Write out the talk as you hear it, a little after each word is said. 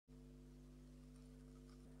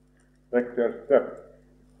Lecture 7.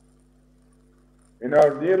 In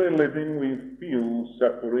our daily living, we feel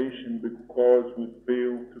separation because we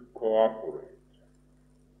fail to cooperate.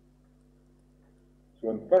 So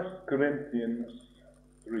in 1 Corinthians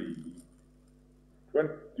 3,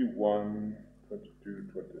 21, 22,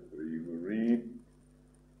 23, we read,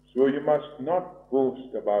 "So you must not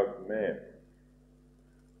boast about men,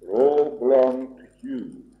 for all belong to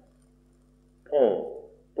you. Paul,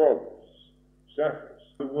 Apollos, Cephas,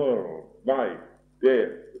 the world, life,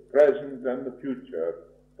 death, the present and the future,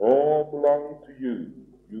 all belong to you.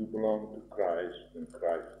 You belong to Christ and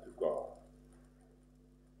Christ to God."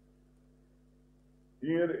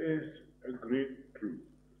 Here is a great truth,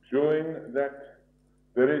 showing that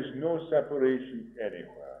there is no separation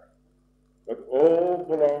anywhere, but all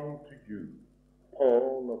belong to you.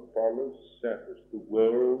 Paul, Apollos, Cephas, the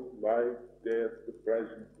world, life, death, the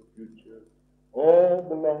present, the future, all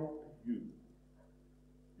belong to you.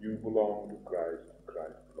 You belong to Christ, and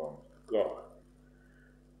Christ belongs to God.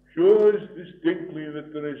 Shows distinctly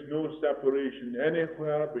that there is no separation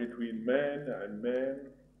anywhere between man, and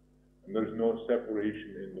there's no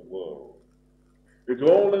separation in the world. It's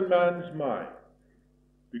all in man's mind.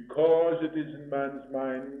 Because it is in man's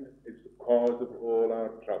mind, it's the cause of all our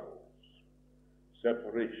troubles.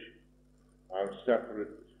 Separation. Our separate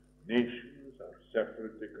nations, our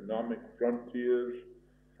separate economic frontiers,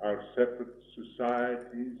 our separate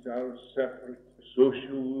societies, our separate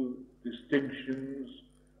social distinctions,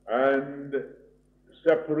 and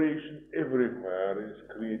separation everywhere is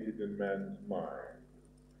created in man's mind.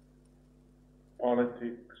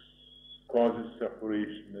 Politics causes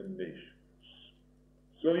separation in nations.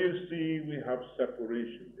 So you see, we have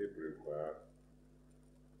separation everywhere.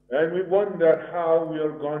 And we wonder how we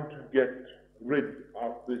are going to get rid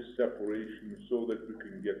of this separation so that we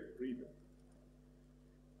can get freedom.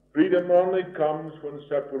 Freedom only comes when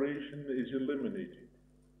separation is eliminated.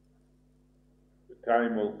 The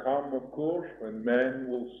time will come, of course, when man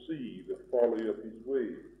will see the folly of his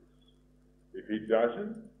ways. If he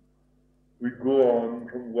doesn't, we go on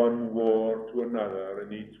from one war to another,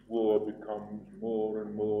 and each war becomes more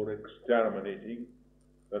and more exterminating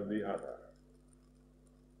than the other.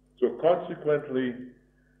 So consequently,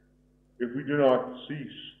 if we do not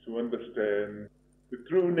cease to understand the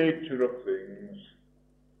true nature of things,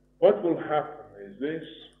 what will happen is this,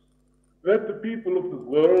 that the people of the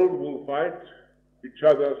world will fight each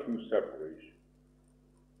other through separation.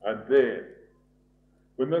 And then,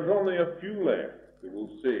 when there's only a few left, they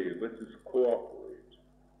will say, let us cooperate.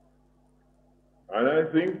 And I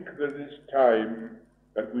think that it's time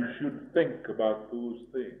that we should think about those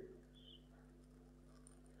things.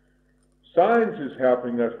 Science is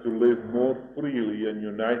helping us to live more freely and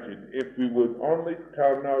united if we would only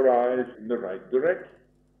turn our eyes in the right direction.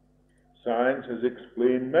 Science has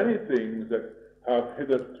explained many things that have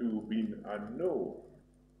hitherto been unknown.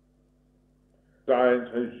 Science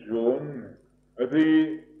has shown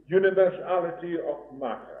the universality of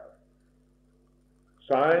matter.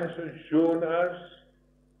 Science has shown us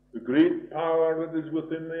the great power that is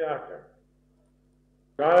within the atom.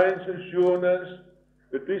 Science has shown us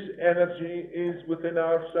that this energy is within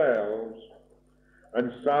ourselves,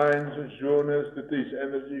 and science has shown us that this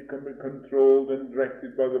energy can be controlled and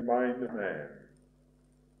directed by the mind of man.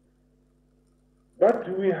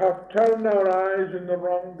 But we have turned our eyes in the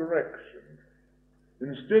wrong direction.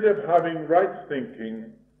 Instead of having right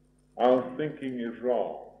thinking, our thinking is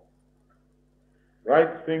wrong.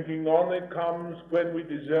 Right thinking only comes when we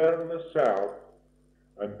discern the self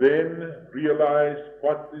and then realize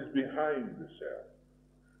what is behind the self,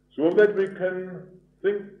 so that we can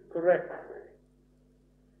think correctly.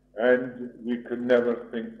 And we can never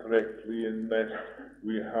think correctly unless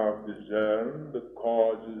we have discerned the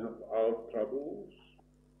causes of our troubles.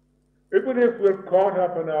 Even if we're caught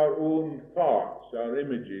up in our own thoughts, our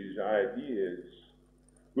images, ideas,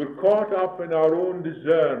 we're caught up in our own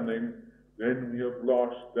discerning, then we have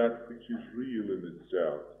lost that which is real in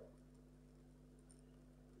itself.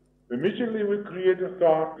 Immediately we create a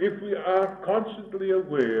thought. If we are constantly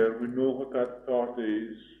aware, we know what that thought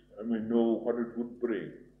is, and we know what it would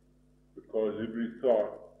bring. Because every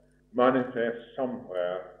thought manifests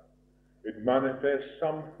somewhere. It manifests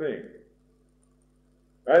something.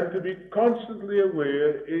 And to be constantly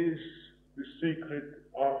aware is the secret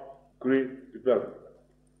of great development.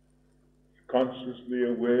 Consciously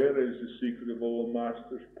aware is the secret of all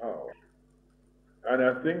Master's power. And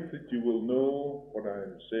I think that you will know what I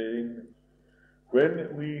am saying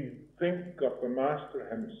when we think of the Master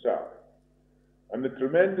himself and the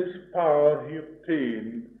tremendous power he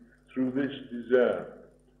obtained through this discernment.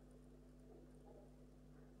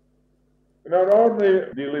 In our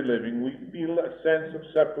ordinary daily living, we feel a sense of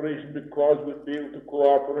separation because we fail to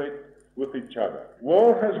cooperate with each other.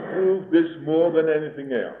 War has proved this more than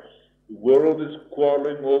anything else. The world is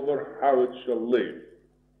quarreling over how it shall live.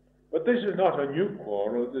 But this is not a new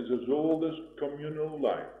quarrel. It is as old as communal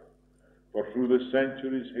life. For through the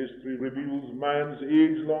centuries, history reveals man's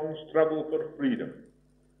age-long struggle for freedom,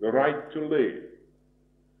 the right to live.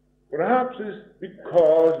 Perhaps it's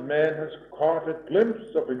because man has caught a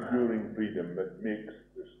glimpse of enduring freedom that makes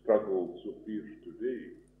the struggle so fierce today.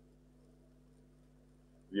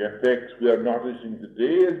 The effects we are noticing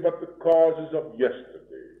today is but the causes of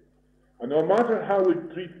yesterday. And no matter how we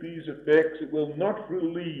treat these effects, it will not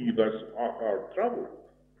relieve us of our trouble.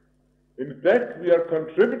 In fact, we are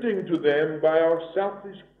contributing to them by our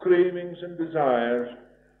selfish cravings and desires.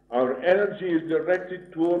 Our energy is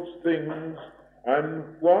directed towards things, and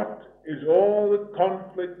what is all the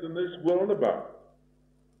conflict in this world about?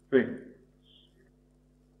 Things.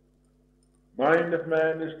 Mind of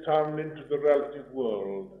man is turned into the relative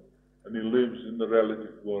world, and he lives in the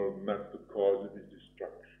relative world, and that's the cause of his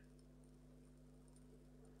destruction.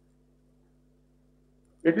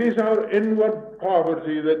 It is our inward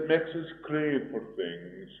poverty that makes us crave for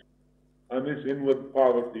things, and this inward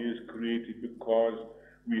poverty is created because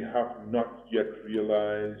we have not yet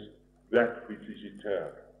realized that which is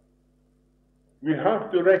eternal. We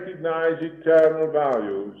have to recognize eternal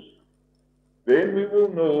values. Then we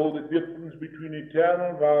will know the difference between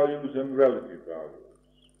eternal values and relative values.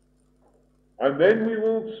 And then we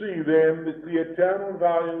will see then that the eternal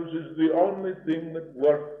values is the only thing that's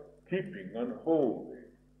worth keeping and holding.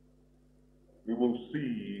 We will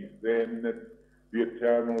see then that the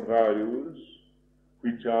eternal values,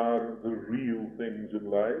 which are the real things in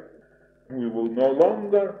life, we will no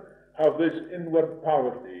longer have this inward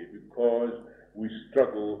poverty because we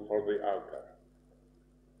struggle for the outer.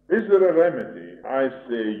 Is there a remedy? I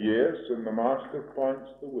say yes, and the Master points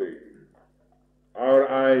the way. Our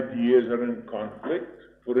ideas are in conflict.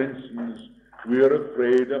 For instance, we are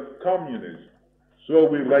afraid of communism, so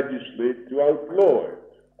we legislate to outlaw it.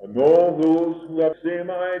 And all those who have the same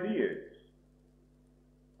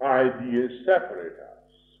ideas separate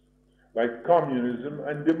us, like communism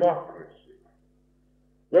and democracy.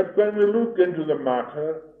 But when we look into the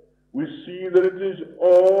matter, we see that it is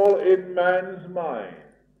all in man's mind.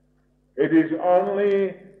 It is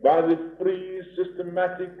only by the free,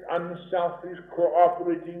 systematic, unselfish,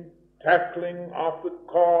 cooperating tackling of the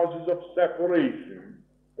causes of separation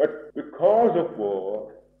that the cause of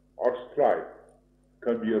war or strife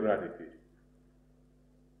can be eradicated.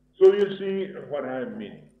 So you see what I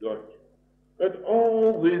mean, don't you? That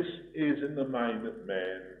all this is in the mind of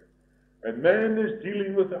man, and man is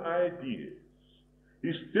dealing with ideas.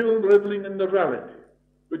 He's still reveling in the relative.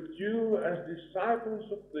 But you, as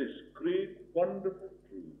disciples of this great, wonderful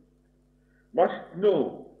truth, must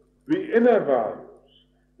know the inner values,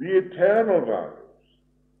 the eternal values,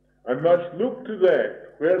 and must look to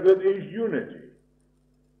that where there is unity,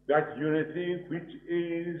 that unity which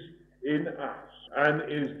is in us and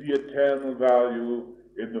is the eternal value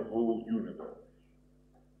in the whole universe.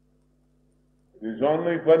 It is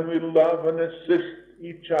only when we love and assist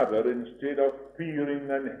each other instead of fearing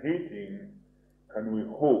and hating can we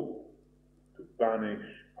hope to banish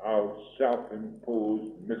our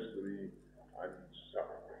self-imposed misery and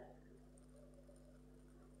suffering.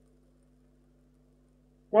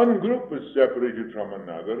 One group is separated from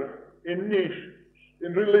another in nations,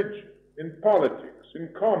 in religion, in politics, in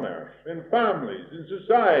commerce, in families, in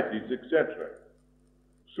societies, etc.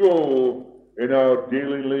 So, in our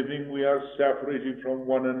daily living, we are separated from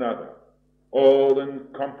one another, all in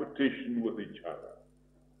competition with each other.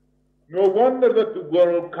 No wonder that the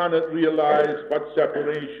world cannot realize what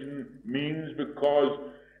separation means, because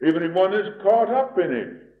everyone is caught up in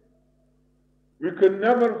it. We can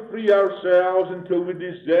never free ourselves until we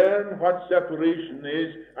discern what separation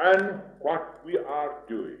is and what we are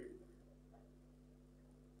doing.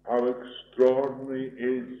 How extraordinary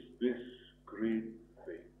is this great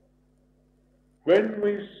thing. When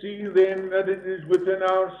we see then that it is within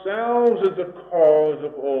ourselves as the cause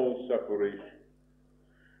of all separation,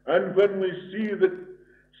 and when we see that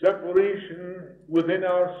separation within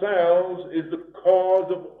ourselves is the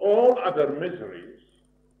cause of all other miseries,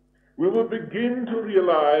 we will begin to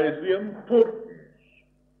realize the importance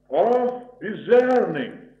of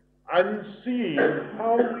discerning and seeing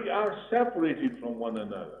how we are separated from one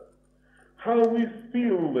another, how we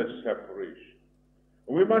feel this separation.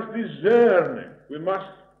 We must discern it. We must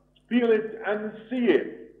feel it and see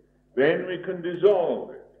it. Then we can dissolve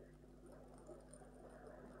it.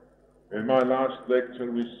 In my last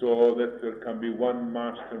lecture we saw that there can be one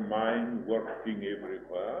mastermind working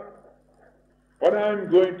everywhere. What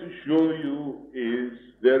I'm going to show you is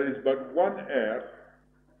there is but one earth,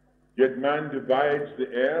 yet man divides the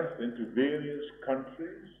earth into various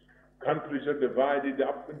countries. Countries are divided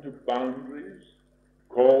up into boundaries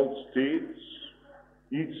called states.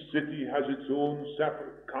 Each city has its own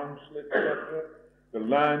separate council, etc. The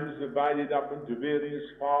land is divided up into various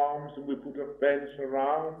farms, and we put a fence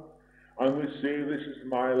around, and we say, this is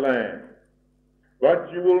my land.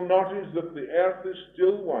 But you will notice that the earth is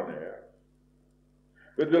still one earth.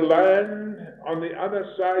 That the land on the other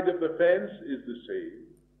side of the fence is the same.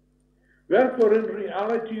 Therefore, in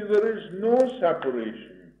reality, there is no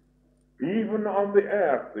separation, even on the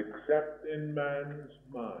earth, except in man's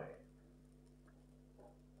mind.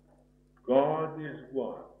 God is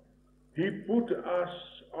one. He put us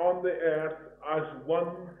on the earth as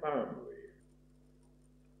one family,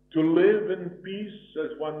 to live in peace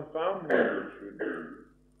as one family should do,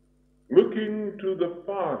 looking to the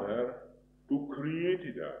Father who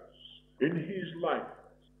created us in his likeness.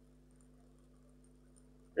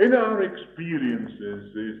 In our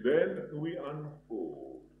experiences, then we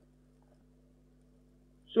unfold.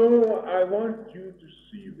 So I want you to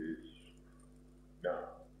see this now.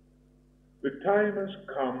 The time has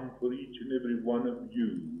come for each and every one of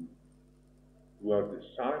you who are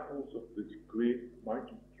disciples of this great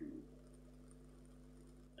mighty truth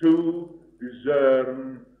to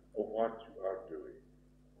discern of what you are doing.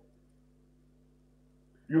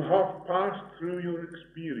 You have passed through your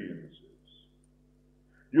experiences.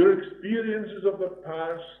 Your experiences of the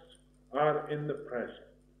past are in the present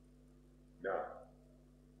now.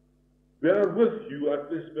 They are with you at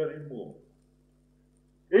this very moment.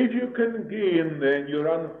 If you can gain then your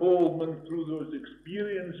unfoldment through those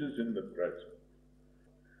experiences in the present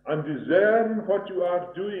and discern what you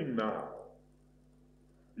are doing now,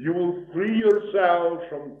 you will free yourself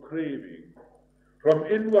from craving, from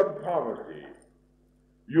inward poverty.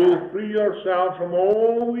 You'll free yourself from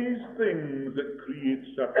all these things that create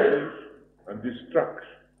separation and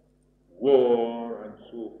destruction, war, and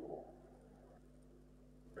so forth.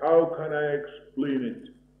 How can I explain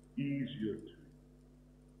it easier to you?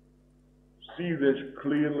 See this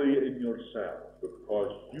clearly in yourself,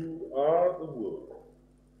 because you are the world,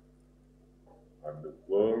 and the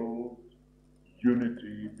world's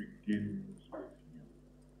unity begins with you.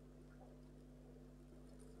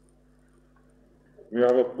 We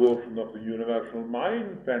have a portion of the universal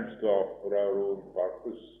mind fenced off for our own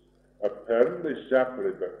purpose, apparently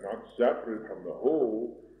separate, but not separate from the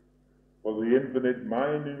whole, for the infinite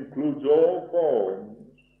mind includes all forms.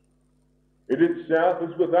 It itself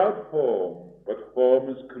is without form, but form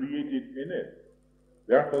is created in it.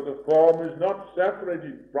 Therefore the form is not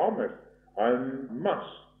separated from it, and must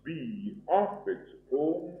be of its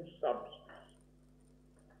own substance.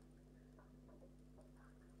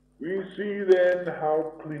 We see then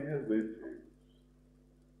how clear this is,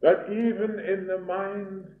 that even in the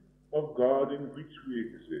mind of God in which we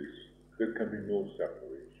exist, there can be no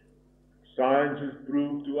separation. Science has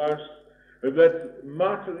proved to us that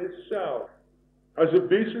matter itself has a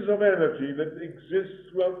basis of energy that exists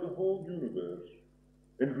throughout the whole universe,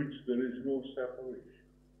 in which there is no separation.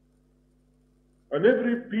 And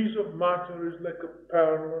every piece of matter is like a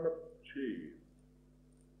pearl on a chain,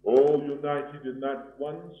 all united in that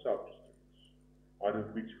one substance out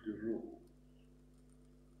of which it arose.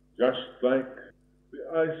 Just like the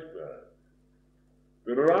iceberg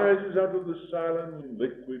that rises out of the silent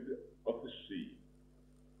liquid of the sea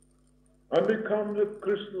and becomes a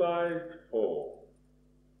crystallized form.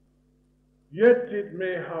 Yet it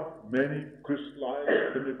may have many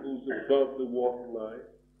crystallized pinnacles above the waterline,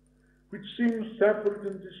 which seem separate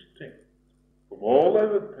and distinct from all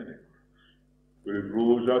other pinnacles, but it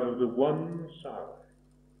rose out of the one side,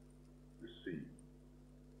 the sea,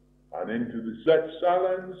 and into that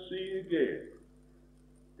silent sea again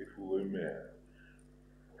it will emerge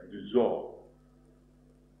and dissolve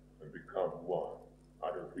and become one,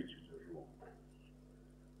 out of which it arose.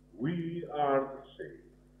 We are the same.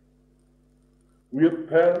 We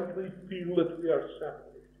apparently feel that we are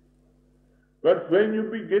separated. But when you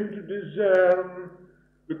begin to discern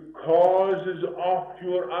the causes of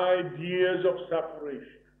your ideas of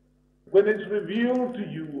separation, when it's revealed to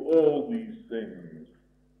you all these things,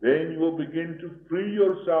 then you will begin to free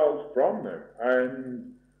yourselves from them.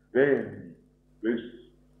 And then this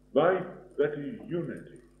life that is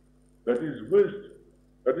unity, that is wisdom,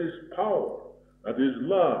 that is power, that is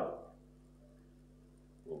love,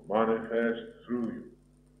 will manifest through you.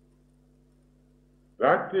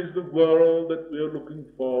 That is the world that we are looking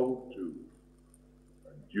forward to.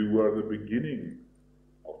 And You are the beginning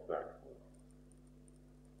of that work.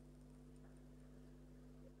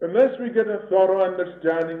 Unless we get a thorough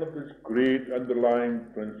understanding of this great underlying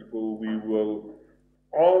principle, we will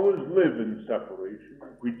always live in separation,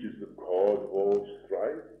 which is the cause of all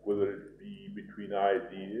strife, whether it be between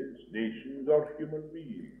ideas, nations, or human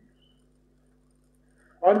beings.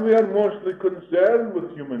 And we are mostly concerned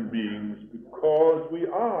with human beings because we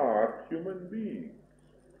are human beings.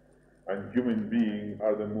 And human beings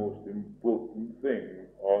are the most important thing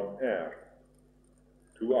on earth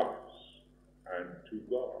to us and to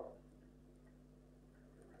God.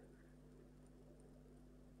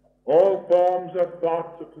 All forms are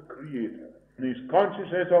thoughts of the Creator. His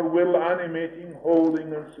consciousness or will animating,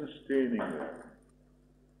 holding, and sustaining them.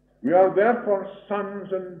 We are therefore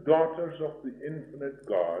sons and daughters of the infinite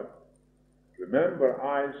God. Remember,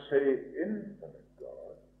 I say infinite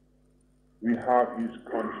God. We have his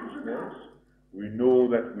consciousness. We know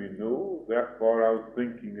that we know, therefore our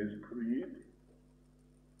thinking is created.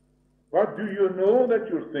 But do you know that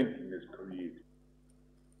your thinking is created?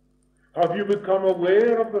 Have you become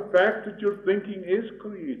aware of the fact that your thinking is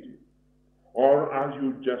created? Or are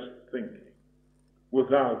you just thinking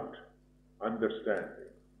without understanding?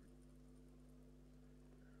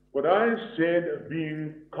 What I said of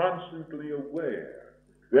being constantly aware,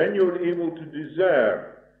 then you're able to discern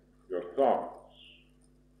your thoughts.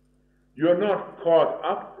 You're not caught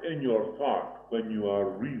up in your thought when you are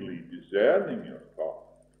really discerning your thought.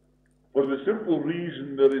 For the simple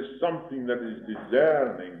reason there is something that is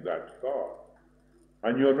discerning that thought.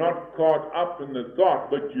 And you're not caught up in the thought,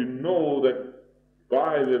 but you know that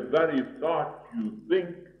by the very thought you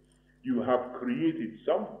think, you have created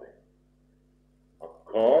something.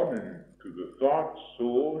 According to the thought,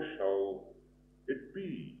 so shall it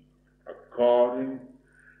be. According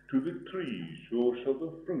to the tree, so shall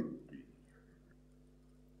the fruit be.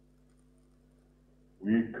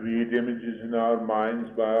 We create images in our minds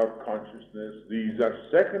by our consciousness. These are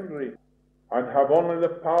secondary and have only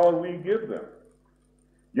the power we give them.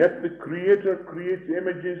 Yet the Creator creates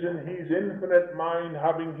images in his infinite mind,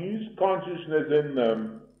 having his consciousness in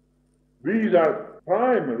them. These are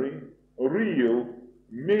primary, real,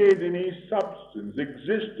 made in his substance,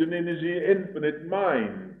 existing in his infinite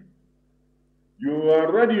mind. You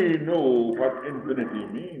already know what infinity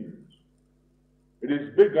means. It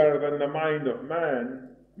is bigger than the mind of man.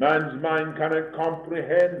 Man's mind cannot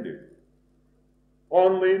comprehend it.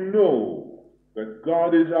 Only know that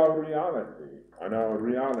God is our reality, and our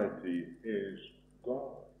reality is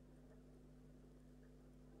God.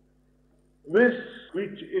 This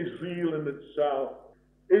which is real in itself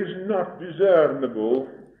is not discernible,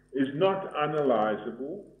 is not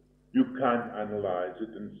analyzable. You can't analyze it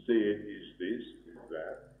and say it is this, is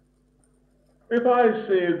that. If I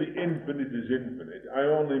say the infinite is infinite, I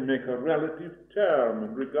only make a relative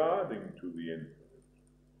term regarding to the infinite.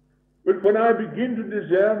 But when I begin to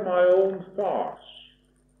discern my own thoughts,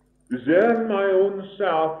 discern my own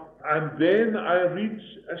self, and then I reach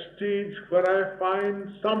a stage where I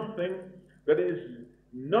find something that is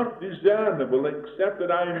not discernible except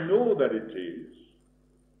that I know that it is,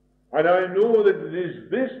 and I know that it is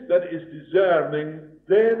this that is discerning,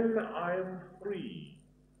 then I am free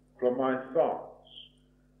from my thoughts.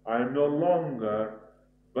 I am no longer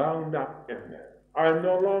bound up in them. I am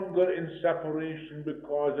no longer in separation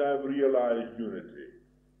because I have realized unity.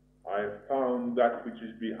 I have found that which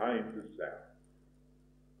is behind the self.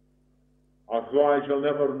 Although I shall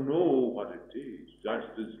never know what it is, just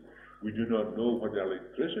as we do not know what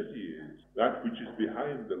electricity is, that which is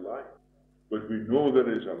behind the light. But we know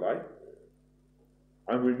there is a light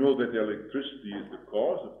there. And we know that electricity is the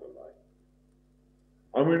cause of the light.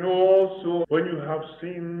 And we know also, when you have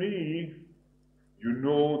seen me, you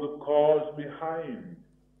know the cause behind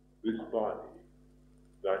this body.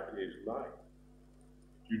 That is life.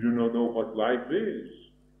 You do not know what life is,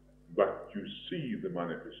 but you see the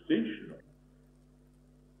manifestation of it.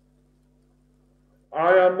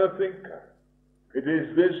 I am the thinker. It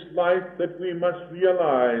is this life that we must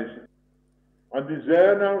realize and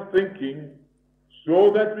discern our thinking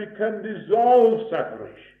so that we can dissolve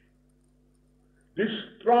separation,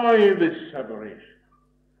 destroy this separation,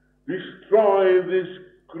 destroy this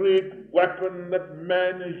great weapon that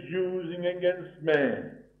man is using against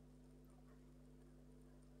man.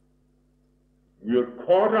 We are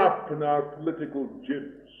caught up in our political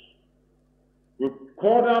jibs. We're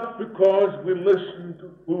caught up because we listen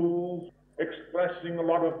to fools expressing a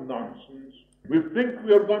lot of nonsense. We think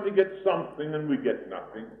we are going to get something and we get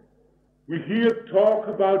nothing. We hear talk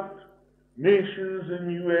about nations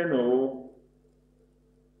and UNO,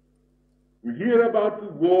 We hear about the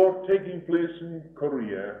war taking place in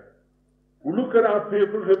Korea. We look at our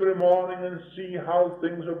papers every morning and see how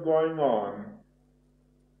things are going on.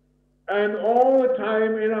 And all the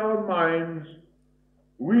time in our minds,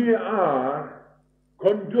 we are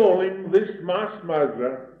condoling this mass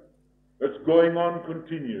murder that's going on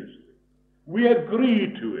continuously. We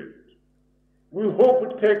agree to it. We hope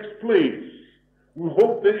it takes place. We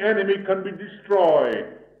hope the enemy can be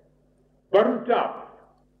destroyed, burnt up.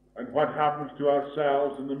 And what happens to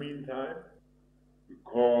ourselves in the meantime?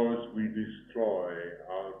 Because we destroy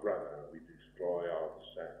our brother, we destroy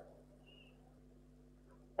ourselves.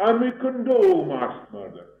 And we condone mass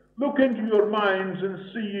murder. Look into your minds and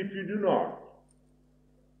see if you do not.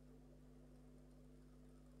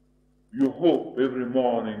 You hope every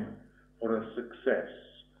morning for a success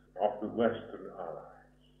of the Western Allies.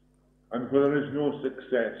 And when there is no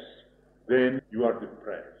success, then you are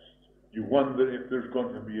depressed. You wonder if there's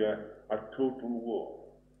going to be a total war.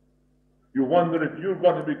 You wonder if you're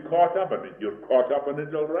going to be caught up in it. You're caught up in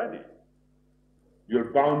it already.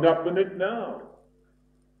 You're bound up in it now.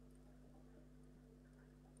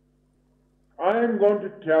 I am going to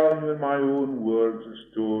tell you in my own words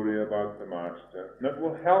a story about the Master that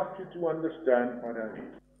will help you to understand what I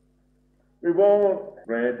mean. We've all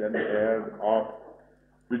read and heard of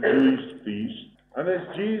the Jewish feast, and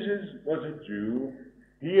as Jesus was a Jew,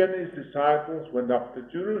 he and his disciples went up to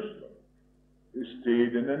Jerusalem. They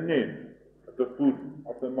stayed in an inn at the foot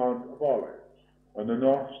of the Mount of Olives on the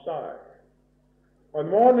north side. On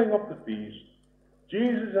the morning of the feast,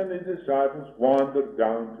 Jesus and his disciples wandered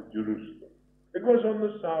down to Jerusalem. It was on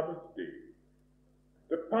the Sabbath day.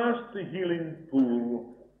 They passed the healing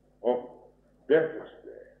pool of Bethesda,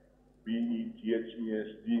 Bethesda,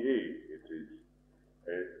 it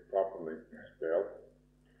is properly spelled,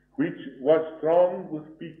 which was thronged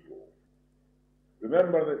with people.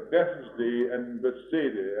 Remember that Bethesda and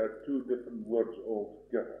Bethsaida are two different words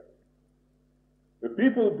altogether. The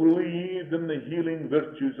people believed in the healing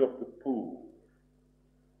virtues of the pool.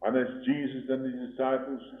 And as Jesus and his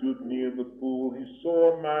disciples stood near the pool, he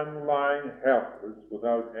saw a man lying helpless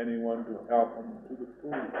without anyone to help him to the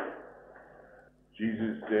pool.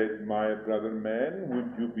 Jesus said, "My brother man,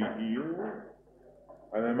 would you be healed?"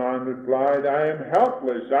 And the man replied, "I am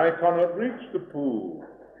helpless. I cannot reach the pool."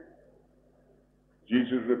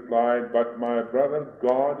 Jesus replied, "But my brother,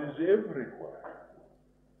 God is everywhere.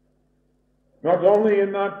 Not only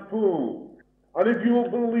in that pool. And if you will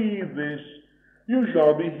believe this, you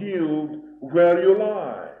shall be healed where you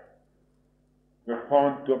lie. The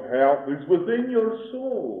fount of health is within your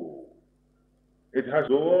soul. It has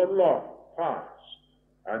door locked fast,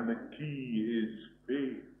 and the key is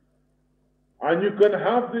faith. And you can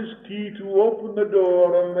have this key to open the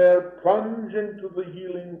door and there plunge into the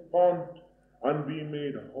healing font and be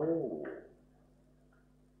made whole."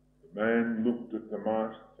 The man looked at the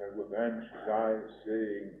Master with anxious eyes,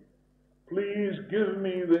 saying, "Please give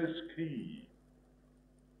me this key."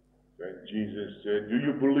 Then Jesus said, "Do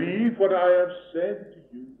you believe what I have said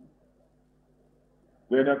to you?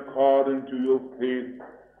 Then according to your faith,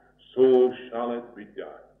 so shall it be done.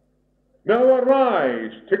 Now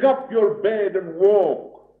arise, take up your bed and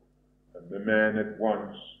walk." And the man at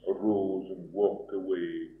once arose and walked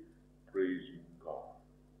away, praising God.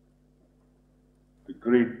 The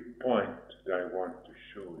great point that I want to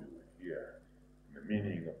show you here, the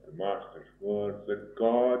meaning of the Master's words, that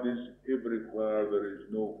God is everywhere, there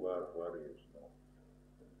is nowhere where he is not.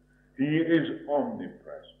 He is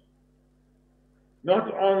omnipresent.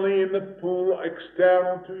 Not only in the pool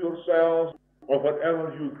external to yourselves, or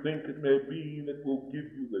whatever you think it may be that will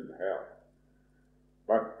give you the health,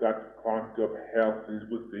 but that fount of health is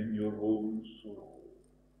within your own soul.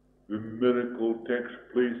 The miracle takes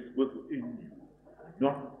place within you,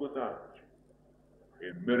 not without you.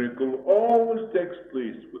 A miracle always takes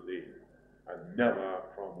place within and never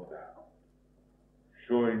from without,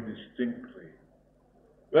 showing distinctly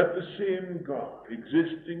that the same God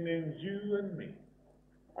existing in you and me,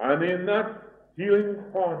 and in that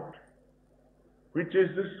healing fount, which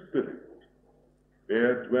is the Spirit,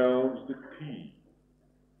 there dwells the key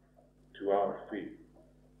to our faith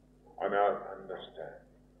and our understanding.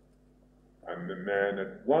 And the man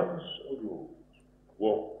at once arose,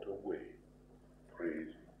 walked away,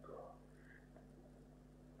 praising God.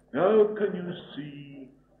 Now can you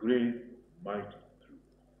see great, mighty truth?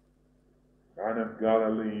 Man of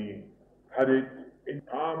Galilee had it in the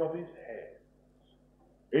palm of his hand.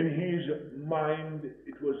 In his mind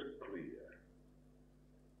it was clear.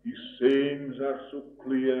 His sayings are so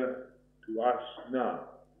clear to us now,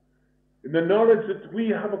 in the knowledge that we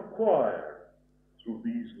have acquired through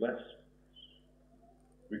these lessons.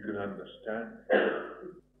 we can understand.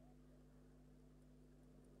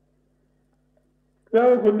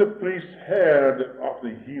 Now, when the priests heard of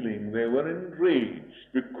the healing, they were enraged,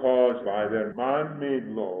 because by their man-made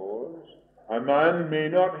laws, a man may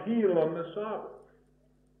not heal on the Sabbath.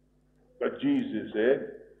 But Jesus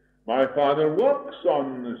said, my Father works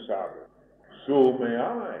on the Sabbath, so may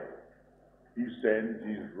I. He sends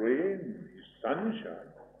his rain, his sunshine.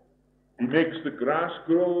 He makes the grass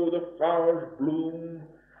grow, the flowers bloom,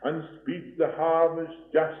 and speeds the harvest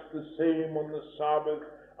just the same on the Sabbath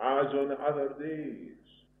as on other days.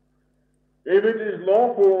 If it is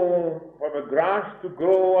lawful for the grass to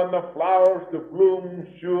grow and the flowers to bloom,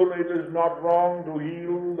 surely it is not wrong to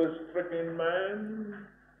heal the stricken man.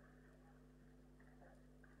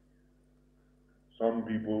 Some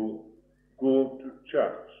people go to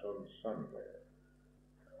church on Sunday.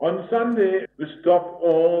 On Sunday, we stop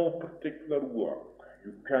all particular work.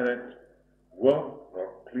 You cannot work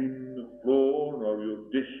or clean the floor or your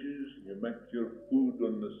dishes. You make your food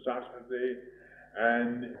on the Saturday.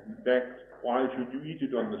 And in fact, why should you eat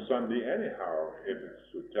it on the Sunday anyhow, if it's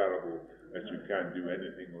so terrible that you can't do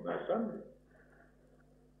anything on a Sunday?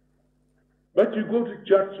 But you go to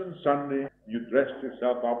church on Sunday, you dress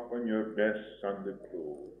yourself up in your best Sunday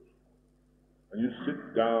clothes, and you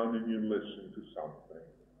sit down and you listen to something.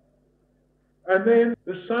 And then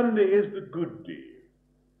the Sunday is the good day.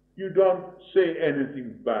 You don't say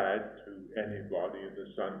anything bad to anybody on the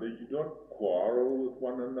Sunday. You don't quarrel with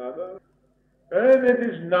one another. And it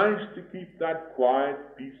is nice to keep that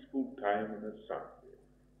quiet, peaceful time on a Sunday.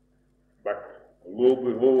 But lo and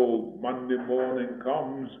behold, Monday morning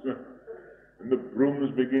comes, and the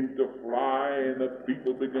brooms begin to fly, and the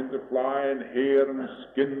people begin to fly, and hair and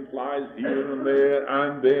skin flies here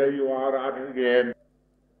and there you are at it again.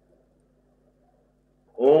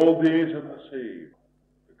 All days are the same.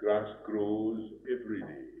 The grass grows every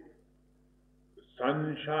day. The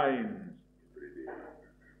sun shines every day.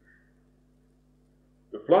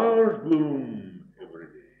 The flowers bloom every day.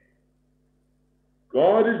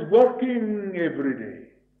 God is working every day.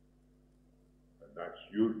 And that's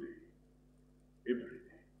your day. Every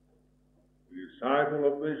day. The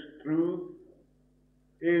disciple of this truth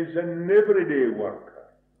is an everyday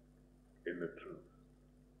worker in the truth.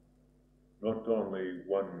 Not only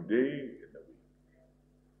one day in a week,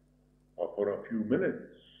 or for a few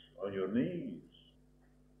minutes on your knees.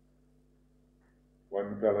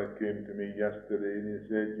 One fellow came to me yesterday and he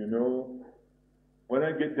said, you know, when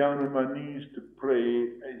I get down on my knees to pray,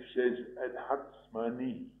 it says, it hurts my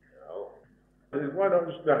knee. You know? I said, why don't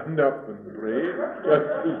you stand up and pray? Just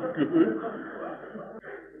as good.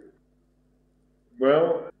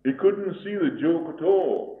 Well, he couldn't see the joke at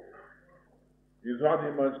all. He thought he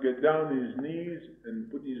must get down on his knees and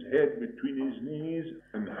put his head between his knees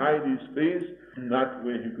and hide his face, and that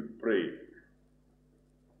way he could pray.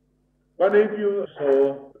 But if you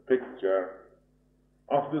saw the picture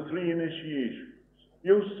of the three initiations,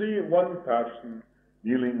 you'll see one person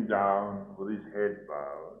kneeling down with his head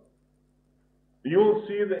bowed. You'll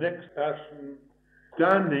see the next person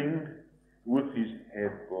standing with his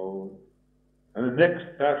head bowed. And the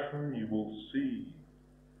next person you will see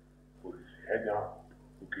with his head up,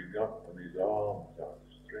 looking up, and his arms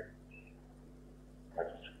outstretched.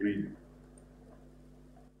 That's freedom.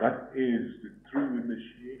 That is the true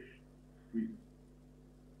initiation. Freedom.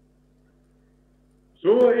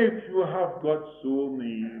 So if you have got sore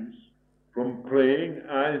knees from praying,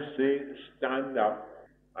 I say stand up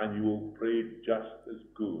and you will pray just as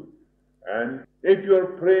good. And if your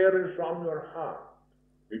prayer is from your heart,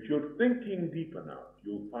 if you're thinking deep enough,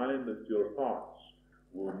 you'll find that your thoughts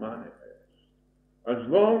will manifest. As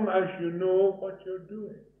long as you know what you're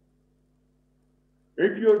doing.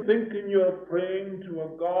 If you're thinking you're praying to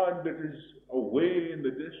a God that is away in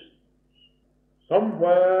the distance,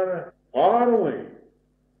 somewhere far away,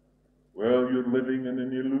 well, you're living in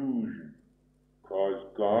an illusion, because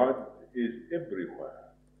God is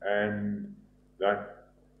everywhere, and that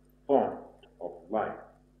font of life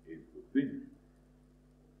is within you.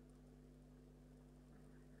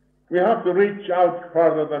 We have to reach out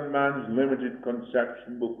further than man's limited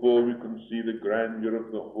conception before we can see the grandeur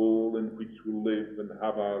of the whole in which we live and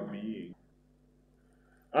have our being.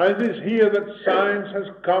 And it is here that science has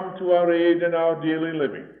come to our aid in our daily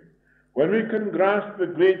living. When we can grasp the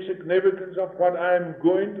great significance of what I am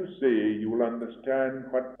going to say, you will understand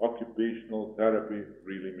what occupational therapy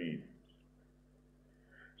really means.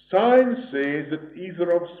 Science says that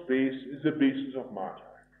ether of space is the basis of matter.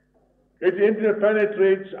 It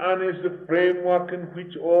interpenetrates and is the framework in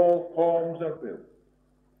which all forms are built.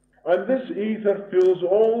 And this ether fills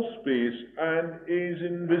all space and is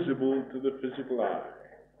invisible to the physical eye.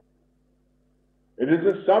 It is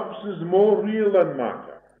a substance more real than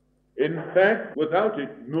matter. In fact, without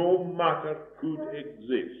it, no matter could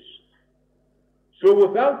exist. So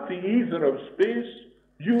without the ether of space,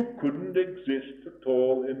 you couldn't exist at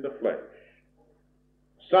all in the flesh.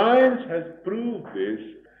 Science has proved this,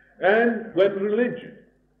 and when religion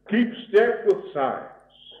keeps step with science,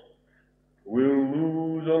 we'll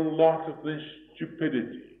lose a lot of this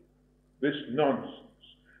stupidity, this nonsense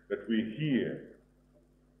that we hear,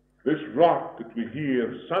 this rot that we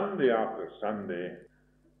hear Sunday after Sunday.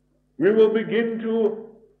 We will begin to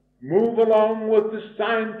move along with the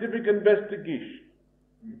scientific investigation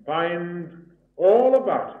and find all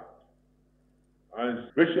about it. As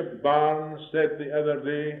Bishop Barnes said the other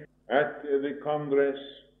day at the Congress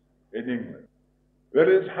in England, there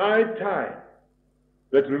is high time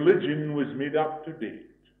that religion was made up to date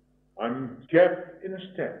and kept in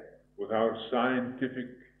step with our scientific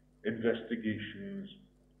investigations.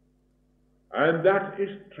 And that is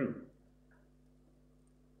true.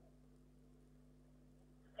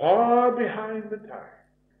 Far behind the time.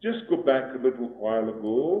 Just go back a little while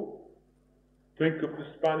ago. Think of the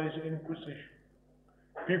Spanish Inquisition.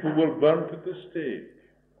 People were burnt at the stake,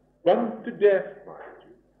 burnt to death, mind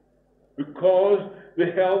you, because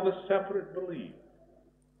they held a separate belief.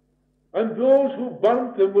 And those who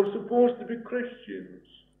burnt them were supposed to be Christians,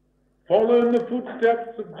 following the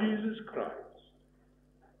footsteps of Jesus Christ.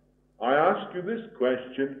 I ask you this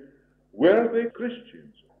question, were they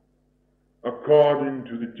Christians? According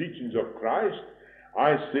to the teachings of Christ,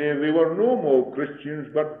 I say they were no more Christians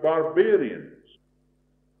but barbarians.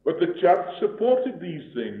 But the church supported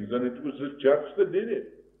these things, and it was the church that did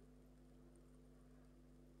it.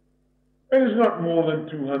 It is not more than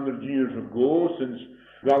 200 years ago since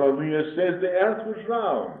Galileo says the earth was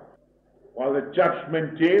round, while the church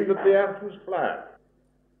maintained that the earth was flat,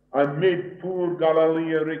 and made poor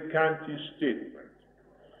Galileo recant his statement.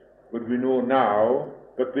 But we know now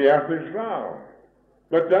that the earth is round.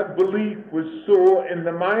 But that belief was so in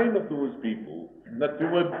the mind of those people that they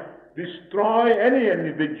would destroy any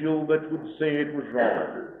individual that would say it was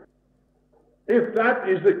wrong. If that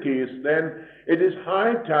is the case, then it is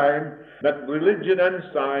high time that religion and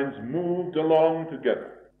science moved along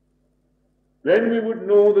together. Then we would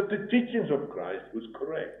know that the teachings of Christ was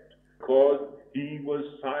correct, because he was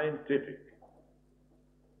scientific.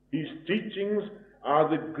 His teachings are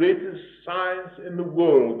the greatest science in the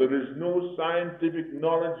world. There is no scientific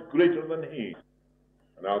knowledge greater than his.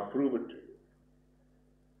 And I'll prove it to you.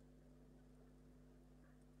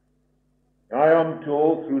 I am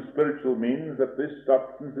told through spiritual means that this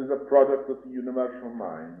substance is a product of the universal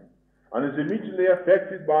mind and is immediately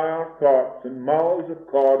affected by our thoughts and mouths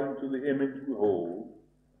according to the image we hold.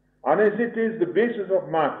 And as it is the basis of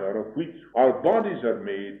matter of which our bodies are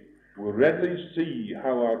made, we readily see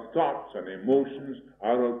how our thoughts and emotions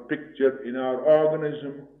are pictured in our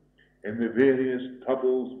organism in the various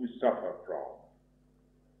troubles we suffer from.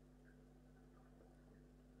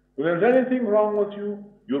 If there's anything wrong with you,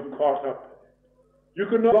 you're caught up. You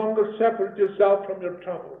can no longer separate yourself from your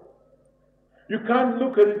trouble. You can't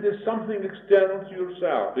look at it as something external to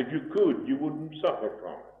yourself. If you could, you wouldn't suffer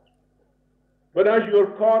from it. But as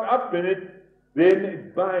you're caught up in it, then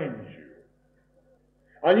it binds you.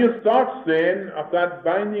 And your thoughts then of that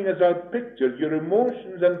binding is outpictured. Your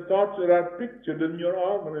emotions and thoughts are outpictured in your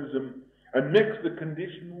organism and makes the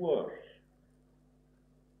condition worse.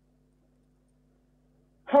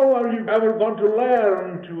 How are you ever going to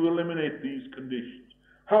learn to eliminate these conditions?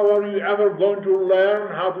 How are you ever going to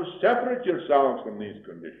learn how to separate yourselves from these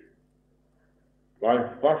conditions? By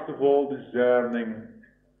first of all discerning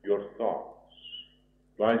your thoughts,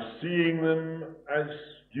 by seeing them as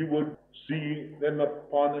you would see them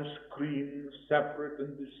upon a screen, separate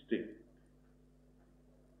and distinct,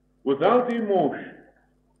 without emotion,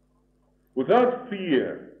 without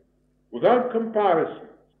fear, without comparison,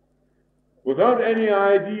 without any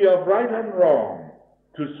idea of right and wrong,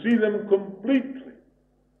 to see them completely,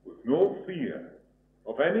 with no fear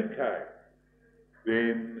of any kind,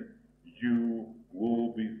 then you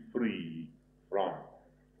will be free from.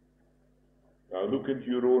 Now look into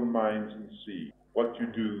your own minds and see what you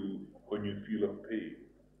do when you feel a pain.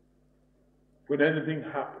 When anything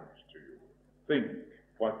happens to you, think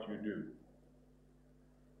what you do.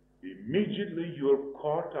 Immediately you're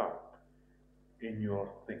caught up in your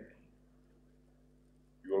thinking.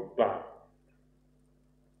 You're bound.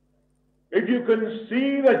 If you can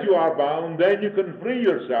see that you are bound, then you can free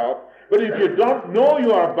yourself. But if you don't know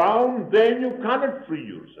you are bound, then you cannot free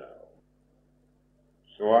yourself.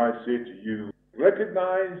 So I say to you,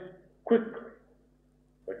 recognize quickly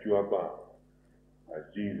that you are bound. As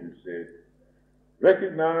Jesus said,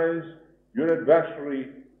 recognize your adversary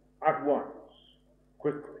at once,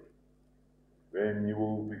 quickly, then you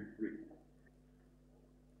will be free.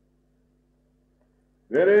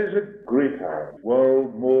 There is a greater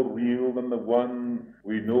world more real than the one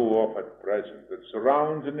we know of at present, that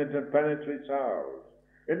surrounds and interpenetrates ours,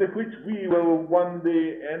 into which we will one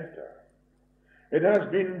day enter. It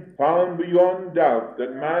has been found beyond doubt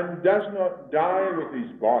that man does not die with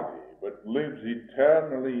his body, but lives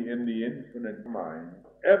eternally in the infinite mind,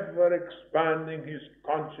 ever expanding his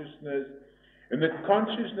consciousness in the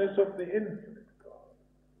consciousness of the infinite God.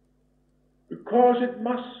 Because it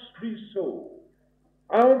must be so.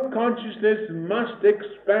 Our consciousness must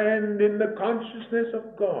expand in the consciousness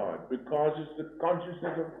of God, because it's the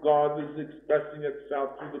consciousness of God that is expressing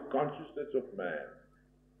itself through the consciousness of man.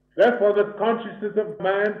 Therefore, the consciousness of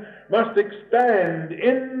man must expand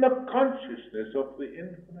in the consciousness of the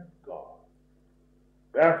infinite God.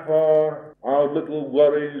 Therefore, our little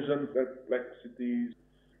worries and perplexities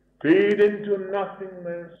fade into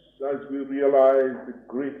nothingness as we realize the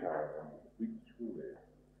greater which we live.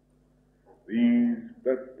 These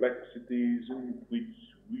perplexities in which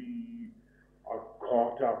we are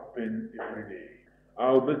caught up in every day,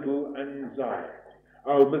 our little anxiety,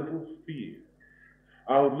 our little fear,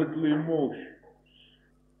 our little emotions.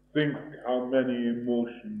 Think how many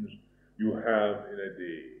emotions you have in a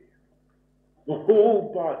day. The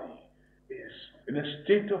whole body is in a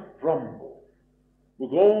state of rumble,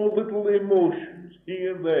 with all little emotions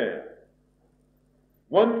here and there.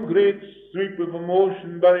 One great sweep of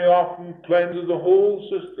emotion very often cleanses the whole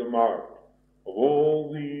system out of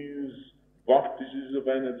all these vortices of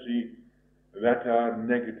energy that are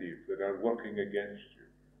negative, that are working against you.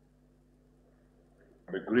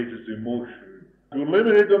 The greatest emotion, to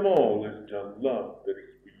eliminate them all, is the love that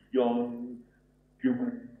is beyond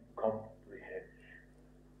human comprehension.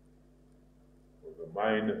 For the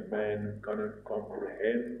mind of man cannot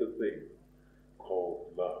comprehend the thing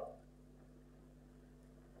called love.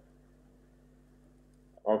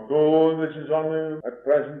 Although this is only at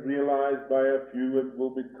present realized by a few, it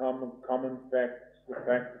will become a common fact, the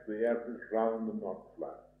fact that the earth is round and not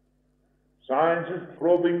flat. Science is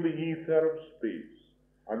probing the ether of space,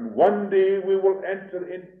 and one day we will enter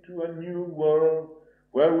into a new world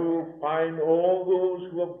where we will find all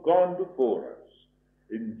those who have gone before us,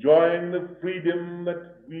 enjoying the freedom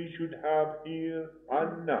that we should have here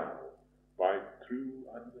and now by true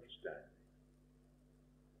understanding.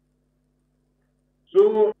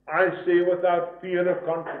 So I say without fear of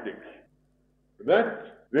contradiction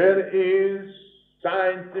that there is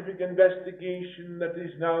scientific investigation that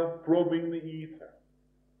is now probing the ether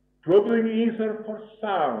for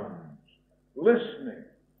sounds, listening,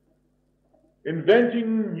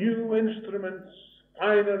 inventing new instruments,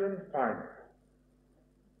 finer and finer.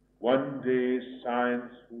 One day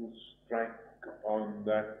science will strike upon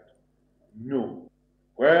that note,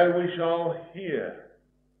 where we shall hear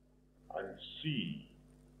and see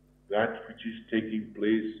that which is taking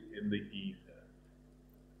place in the ether,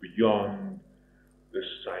 beyond the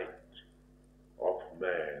sight of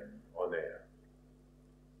man on earth.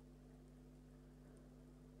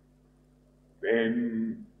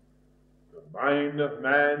 Then the mind of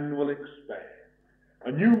man will expand.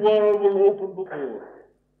 A new world will open before it.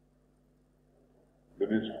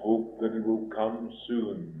 Let us hope that it will come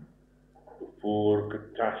soon, before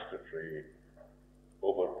catastrophe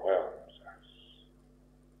overwhelms us.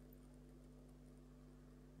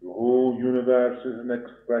 The whole universe is an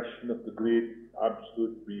expression of the great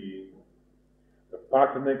absolute being. The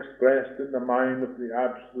pattern expressed in the mind of the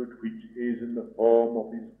absolute, which is in the form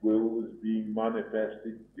of his will, is being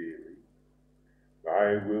manifested daily.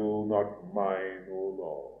 Thy will, not mine, O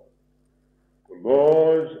Lord. The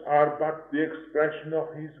laws are but the expression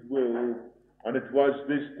of his will, and it was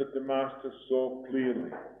this that the Master saw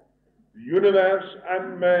clearly. The universe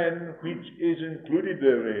and man, which is included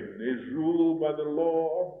therein, is ruled by the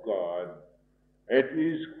law of God. It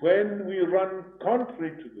is when we run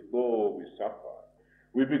contrary to the law we suffer.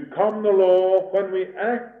 We become the law when we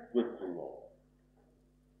act with the law.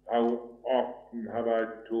 How often have I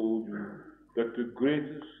told you that the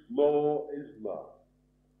greatest law is love?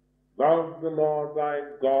 Love the Lord thy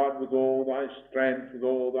God with all thy strength, with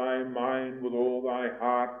all thy mind, with all thy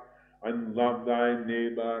heart, and love thy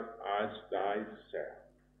neighbor as thyself.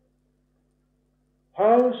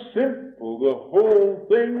 How simple the whole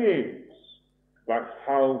thing is, but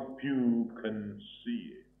how few can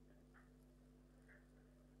see it.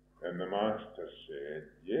 And the Master said,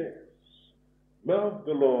 yes, love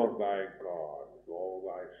the Lord thy God with all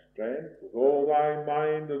thy strength, with all thy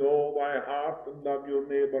mind and all thy heart, and love your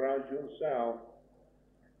neighbor as yourself.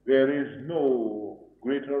 There is no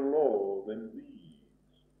greater law than these.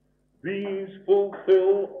 These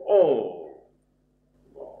fulfill all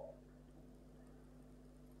law.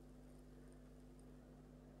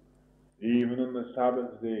 Even on the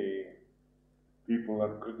Sabbath day, people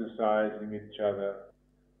are criticizing each other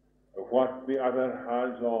of what the other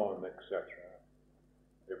has on, etc.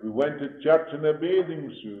 If we went to church in a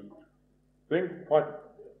bathing suit, think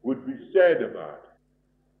what would be said about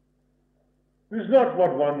it. It is not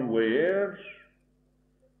what one wears,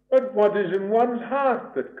 but what is in one's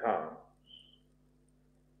heart that counts.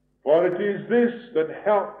 For it is this that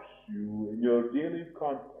helps you in your daily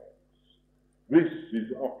contacts. This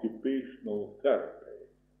is occupational therapy.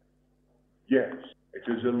 Yes, it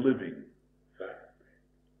is a living therapy.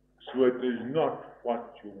 So it is not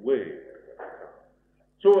what you wear that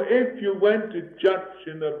counts. So if you went to church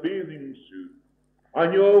in a bathing suit,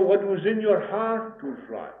 and what was in your heart was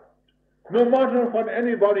right, no matter what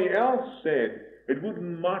anybody else said, it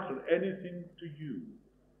wouldn't matter anything to you.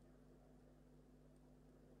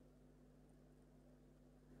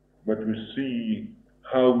 But we see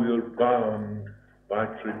how we are bound by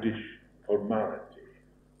tradition, formality.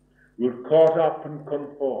 We're caught up in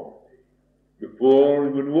conformity. Before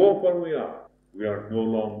we know where we are no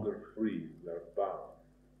longer free. We are bound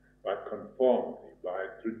by conformity, by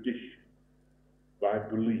tradition, by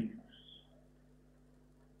beliefs.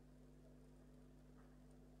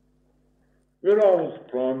 We're always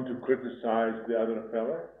prone to criticize the other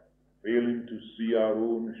fellow, failing to see our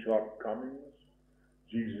own shortcomings.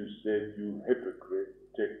 Jesus said, "You hypocrite,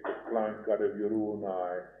 take the plank out of your own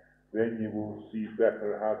eye, then you will see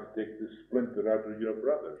better how to take the splinter out of your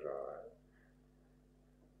brother's eye."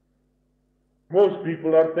 Most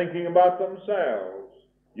people are thinking about themselves.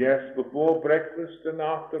 Yes, before breakfast and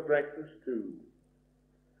after breakfast too.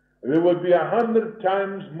 They would be 100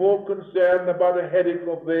 times more concerned about a headache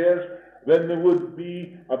of theirs than they would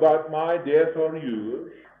be about my death or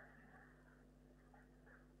yours.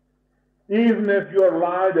 Even if you're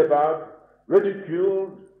lied about,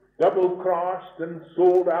 ridiculed, double-crossed, and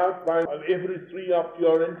sold out by every three of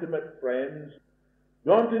your intimate friends,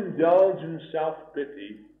 don't indulge in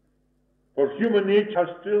self-pity, for human nature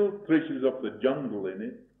has still traces of the jungle in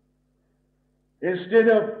it. Instead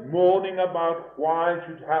of moaning about why it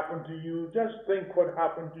should happen to you, just think what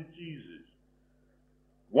happened to Jesus.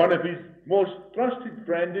 One of his most trusted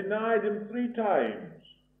friends denied him 3 times.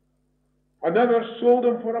 Another sold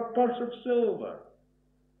him for a purse of silver.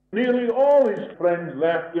 Nearly all his friends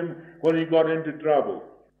left him when he got into trouble.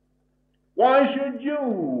 Why should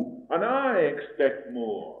you and I expect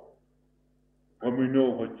more when we know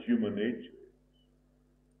what human nature is?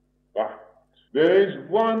 But there is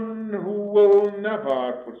one who will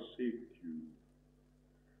never forsake you,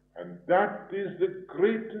 and that is the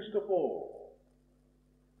greatest of all.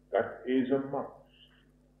 That is amongst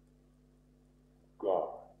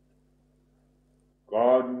God.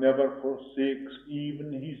 God never forsakes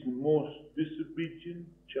even his most disobedient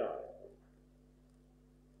child.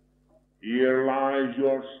 Here lies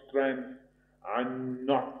your strength, and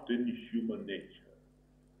not in human nature.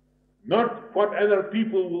 Not what other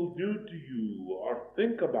people will do to you or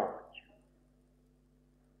think about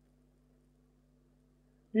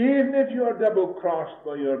you. Even if you are double-crossed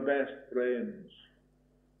by your best friends,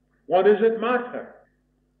 what does it matter?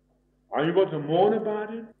 Are you going to moan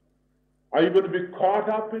about it? Are you going to be caught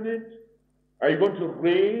up in it? Are you going to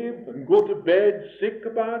rave and go to bed sick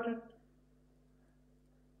about it?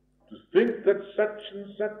 To think that such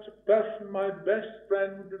and such a person, my best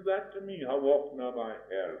friend, would do that to me. How often have I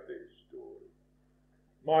heard this story?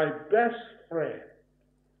 My best friend.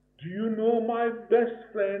 Do you know my best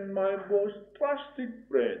friend, my most trusted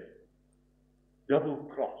friend?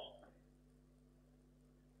 Double-crossed.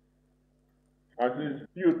 As is,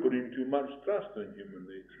 you're putting too much trust in human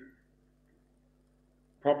nature.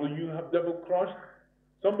 Probably you have double-crossed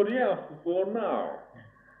somebody else before now.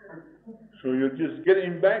 So you're just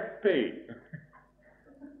getting back pay.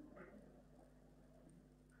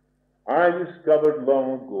 I discovered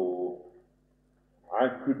long ago I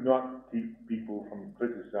could not keep people from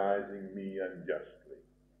criticizing me unjustly.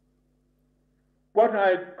 What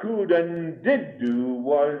I could and did do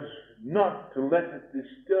was not to let it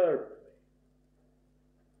disturb me.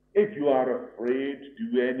 If you are afraid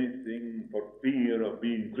to do anything for fear of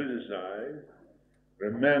being criticized,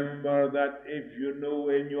 remember that if you know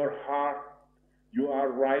in your heart you are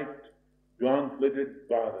right, don't let it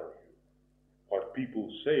bother you what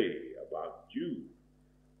people say about you.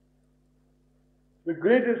 The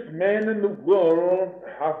greatest men in the world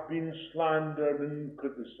have been slandered and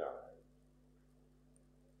criticized.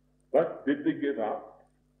 But did they give up?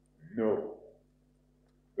 No.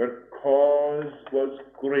 Their cause was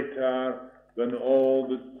greater than all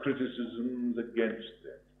the criticisms against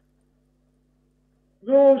them.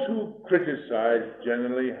 Those who criticize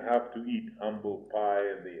generally have to eat humble pie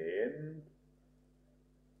in the end.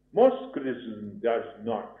 Most criticism does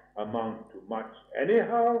not amount to much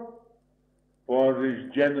anyhow, for it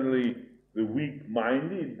is generally the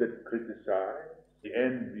weak-minded that criticize, the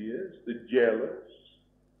envious, the jealous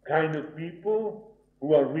kind of people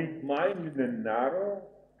who are weak-minded and narrow.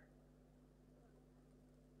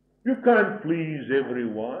 You can't please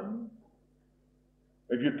everyone.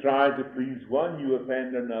 If you try to please one, you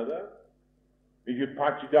offend another. If you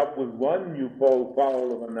patch it up with one, you fall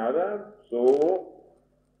foul of another. So,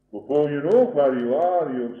 before you know where you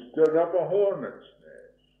are, you've stirred up a hornet's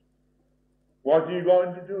nest. What are you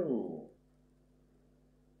going to do?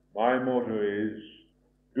 My motto is,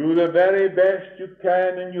 do the very best you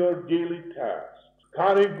can in your daily tasks.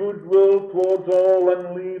 Carry goodwill towards all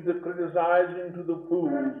and leave the criticizing to the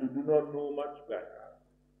fools who do not know much better.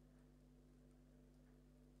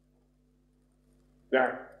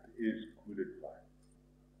 That is good advice.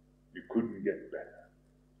 You couldn't get better.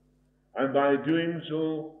 And by doing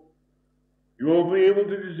so, you will be able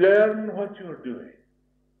to discern what you're doing.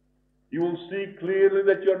 You will see clearly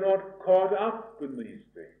that you're not caught up in these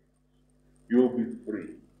things. You'll be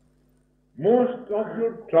free. Most of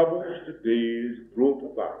your troubles today is brought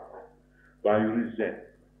about by resentment,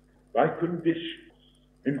 by conditions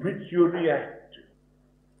in which you react to.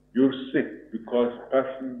 You're sick because a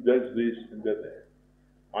person does this and does that.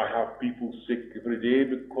 I have people sick every day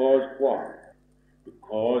because why?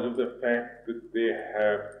 Because of the fact that they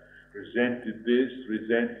have resented this,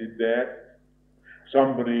 resented that.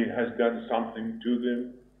 Somebody has done something to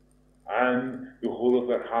them, and the whole of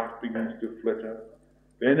their heart begins to flitter.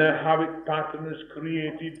 Then a habit pattern is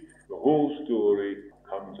created, the whole story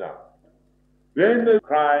comes out. Then the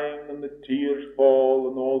crying and the tears fall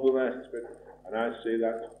and all the rest of it, and I say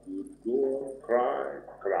that's good. Go on, cry,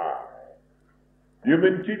 cry. You've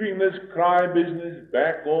been keeping this cry business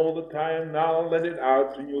back all the time, now let it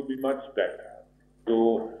out and you'll be much better.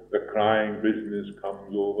 So the crying business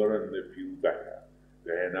comes over and they feel better.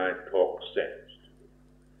 Then I talk sense to them.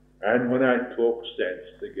 And when I talk sense,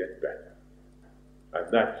 they get better. And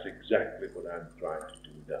that's exactly what I'm trying to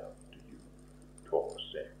do now to you. Talk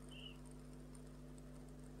sense.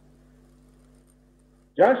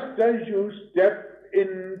 Just as you step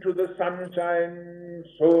into the sunshine,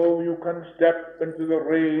 so you can step into the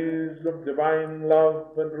rays of divine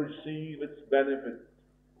love and receive its benefit.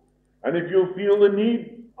 And if you feel the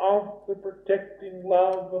need of the protecting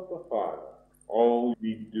love of the Father, all you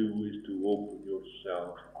need to do is to open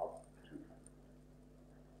yourself up to it.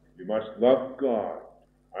 You must love God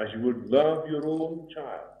as you would love your own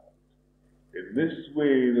child. In this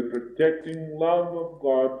way, the protecting love of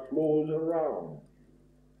God flows around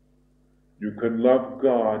you. You can love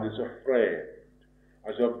God as a friend,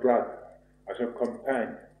 as a brother, as a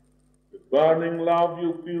companion. The burning love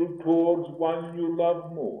you feel towards one you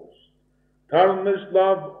love most. Turn this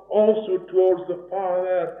love also towards the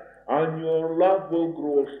Father, and your love will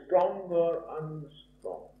grow stronger and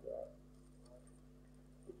stronger.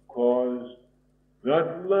 Because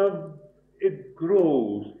that love, it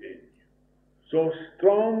grows in you. So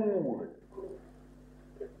strong will it grow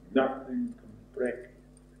that nothing can break it.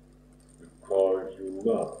 Because you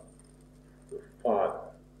love the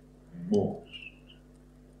Father most.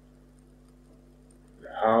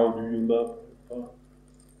 How do you love the Father?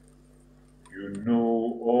 You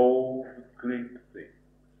know all the great things,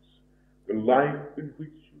 the life in which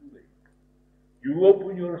you live. You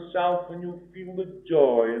open yourself and you feel the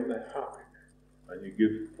joy and the happiness, and you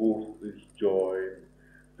give forth this joy and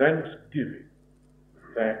thanksgiving,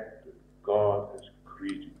 the fact that God has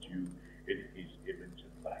created you in His image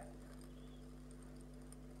and likeness.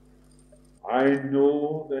 I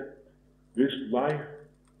know that this life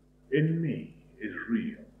in me is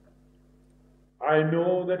real. I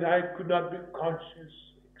know that I could not be conscious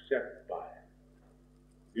except by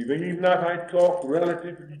it. Even if I talk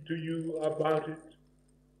relatively to you about it,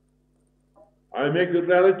 I make it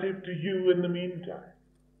relative to you in the meantime.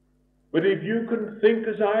 But if you can think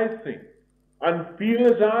as I think and feel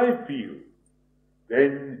as I feel,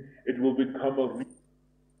 then it will become a real.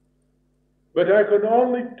 But I can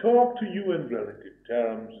only talk to you in relative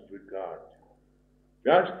terms in regard to,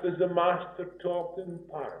 just as the Master talked in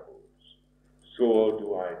parables. So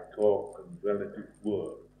do I talk in relative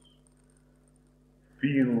words.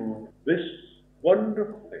 Feel this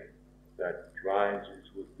wonderful thing that rises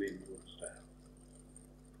within yourself.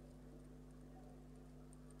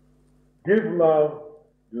 Give love,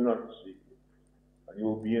 do not seek it. and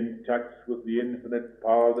you'll be in touch with the infinite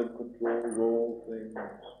power that controls all things.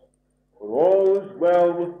 For all is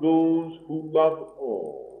well with those who love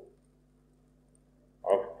all.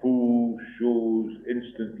 A fool shows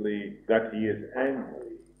instantly that he is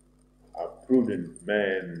angry. A prudent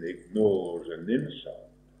man ignores an insult.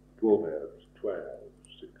 Proverbs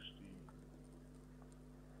 12:16.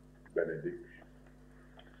 Benediction.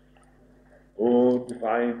 O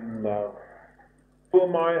divine love, fill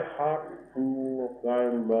my heart full of thy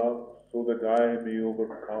love, so that I may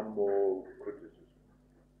overcome all criticism.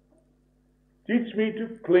 Teach me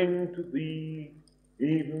to cling to thee,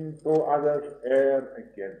 even though others err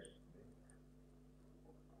against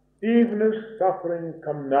me. Even as suffering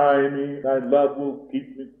come nigh me, thy love will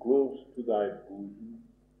keep me close to thy bosom,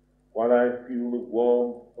 while I feel the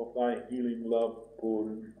warmth of thy healing love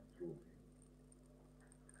pouring through me.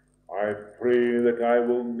 I pray that I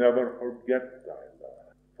will never forget thy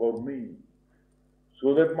love for me,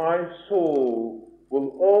 so that my soul will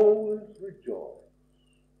always rejoice.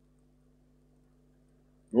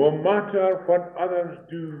 No matter what others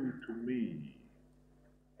do to me,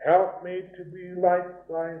 help me to be like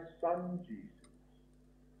thy Son Jesus,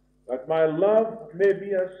 that my love may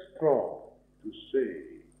be as strong to say,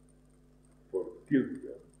 forgive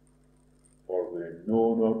them, for they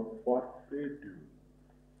know not